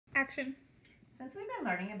Action. Since we've been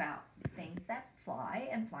learning about things that fly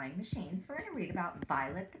and flying machines, we're going to read about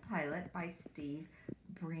Violet the Pilot by Steve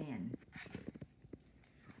Brien.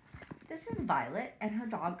 This is Violet and her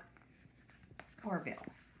dog Orville.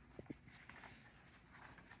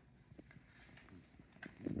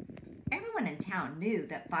 Everyone in town knew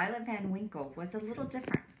that Violet Van Winkle was a little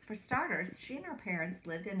different. For starters, she and her parents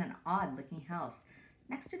lived in an odd-looking house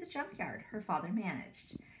next to the junkyard her father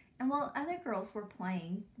managed. And while other girls were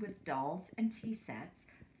playing with dolls and tea sets,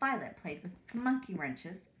 Violet played with monkey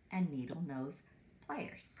wrenches and needle nose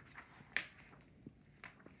pliers.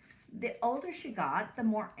 The older she got, the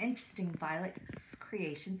more interesting Violet's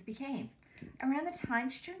creations became. Around the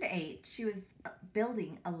time she turned 8, she was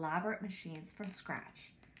building elaborate machines from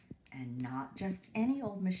scratch. And not just any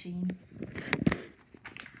old machines.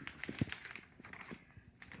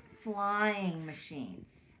 Flying machines.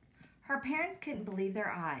 Her parents couldn't believe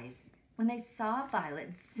their eyes when they saw Violet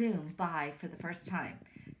zoom by for the first time.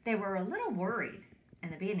 They were a little worried in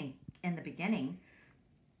the beginning,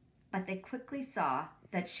 but they quickly saw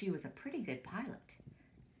that she was a pretty good pilot.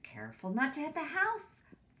 "Careful not to hit the house,"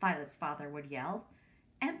 Violet's father would yell.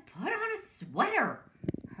 "And put on a sweater,"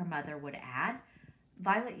 her mother would add.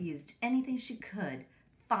 Violet used anything she could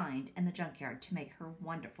find in the junkyard to make her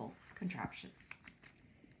wonderful contraptions.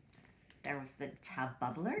 There was the tub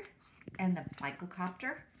bubbler and the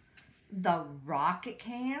microcopter, the rocket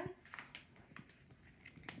can,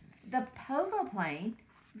 the pogo plane,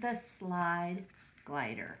 the slide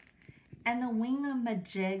glider, and the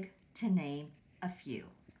wing-a-majig, to name a few.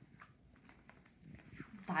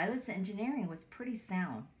 Violet's engineering was pretty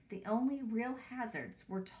sound. The only real hazards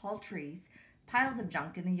were tall trees, piles of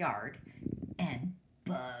junk in the yard, and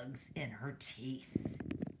bugs in her teeth.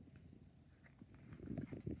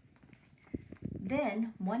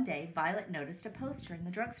 Then, one day, Violet noticed a poster in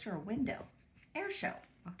the drugstore window. "Air Show,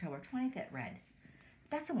 October 20th," it read.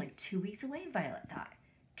 "That's only 2 weeks away," Violet thought.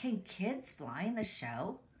 "Can kids fly in the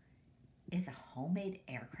show? Is a homemade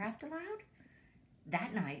aircraft allowed?"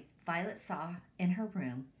 That night, Violet sat in her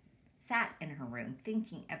room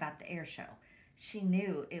thinking about the air show. She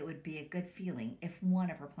knew it would be a good feeling if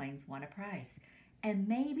one of her planes won a prize. And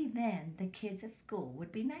maybe then the kids at school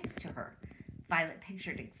would be nice to her. Violet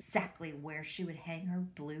pictured exactly where she would hang her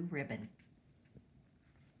blue ribbon.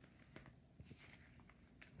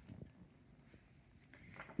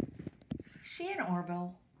 She and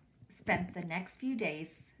Orville spent the next few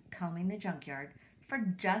days combing the junkyard for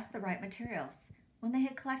just the right materials. When they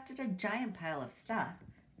had collected a giant pile of stuff,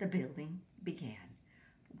 the building began.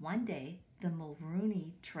 One day, the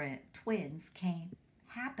Mulrooney twins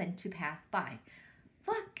happened to pass by.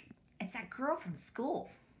 "Look, it's that girl from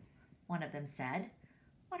school," one of them said.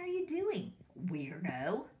 "What are you doing,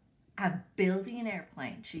 weirdo?" "I'm building an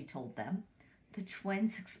airplane," she told them. The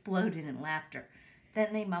twins exploded in laughter.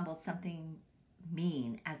 Then they mumbled something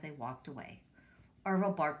mean as they walked away.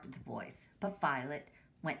 Orville barked at the boys, but Violet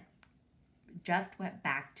just went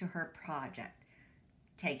back to her project.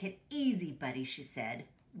 "Take it easy, buddy," she said.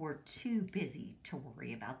 "We're too busy to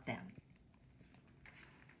worry about them."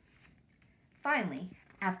 Finally,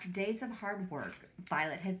 after days of hard work,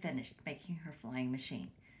 Violet had finished making her flying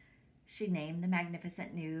machine. She named the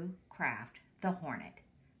magnificent new craft the Hornet.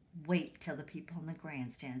 "Wait till the people in the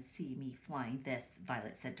grandstand see me flying this,"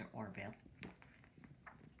 Violet said to Orville.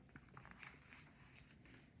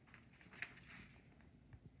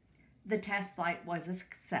 The test flight was a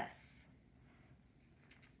success.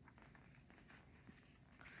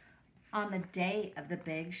 On the day of the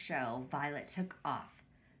big show, Violet took off,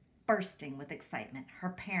 bursting with excitement. Her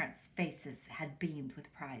parents' faces had beamed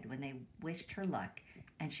with pride when they wished her luck,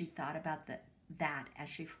 and she thought about that as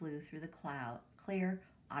she flew through the clear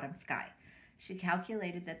autumn sky. She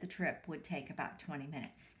calculated that the trip would take about 20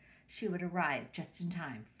 minutes. She would arrive just in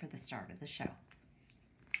time for the start of the show.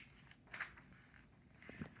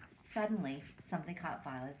 Suddenly, something caught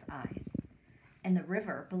Violet's eyes. In the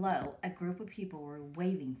river below, a group of people were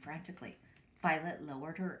waving frantically. Violet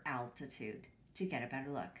lowered her altitude to get a better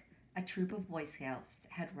look. A troop of Boy Scouts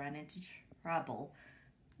had run into trouble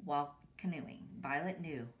while canoeing. Violet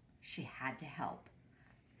knew she had to help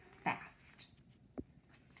fast.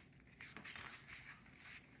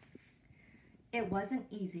 It wasn't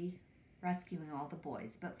easy rescuing all the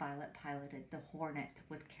boys, but Violet piloted the Hornet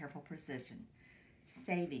with careful precision.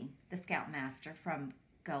 Saving the Scoutmaster from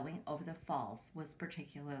going over the falls was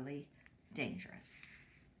particularly dangerous.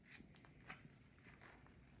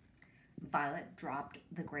 Violet dropped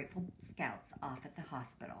the grateful Scouts off at the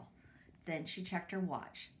hospital. Then she checked her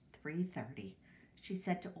watch. 3:30. She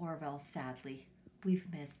said to Orville sadly, "We've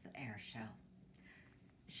missed the air show."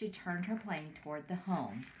 She turned her plane toward the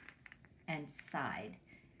home and sighed.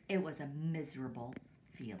 It was a miserable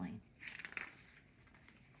feeling.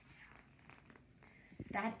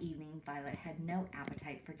 That evening, Violet had no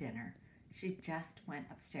appetite for dinner. She just went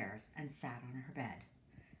upstairs and sat on her bed.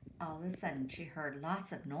 All of a sudden, she heard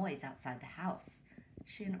lots of noise outside the house.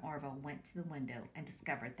 She and Orville went to the window and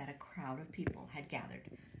discovered that a crowd of people had gathered.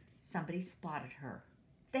 Somebody spotted her.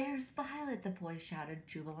 "There's Violet," the boy shouted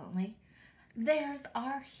jubilantly. "There's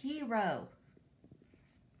our hero."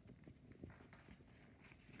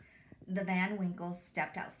 The Van Winkles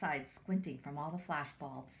stepped outside, squinting from all the flash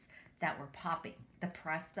bulbs that were popping. The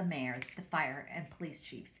press, the mayor, the fire and police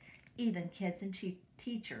chiefs, even kids and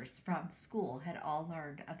teachers from school had all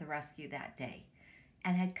learned of the rescue that day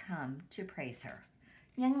and had come to praise her.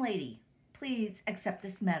 "Young lady, please accept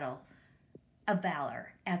this medal of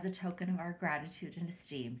valor as a token of our gratitude and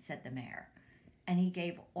esteem," said the mayor. And he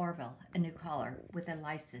gave Orville a new collar with a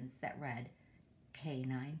license that read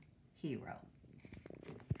Canine Hero.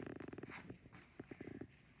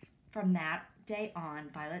 From that day on,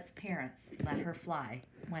 Violet's parents let her fly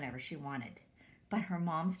whenever she wanted. But her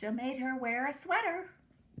mom still made her wear a sweater.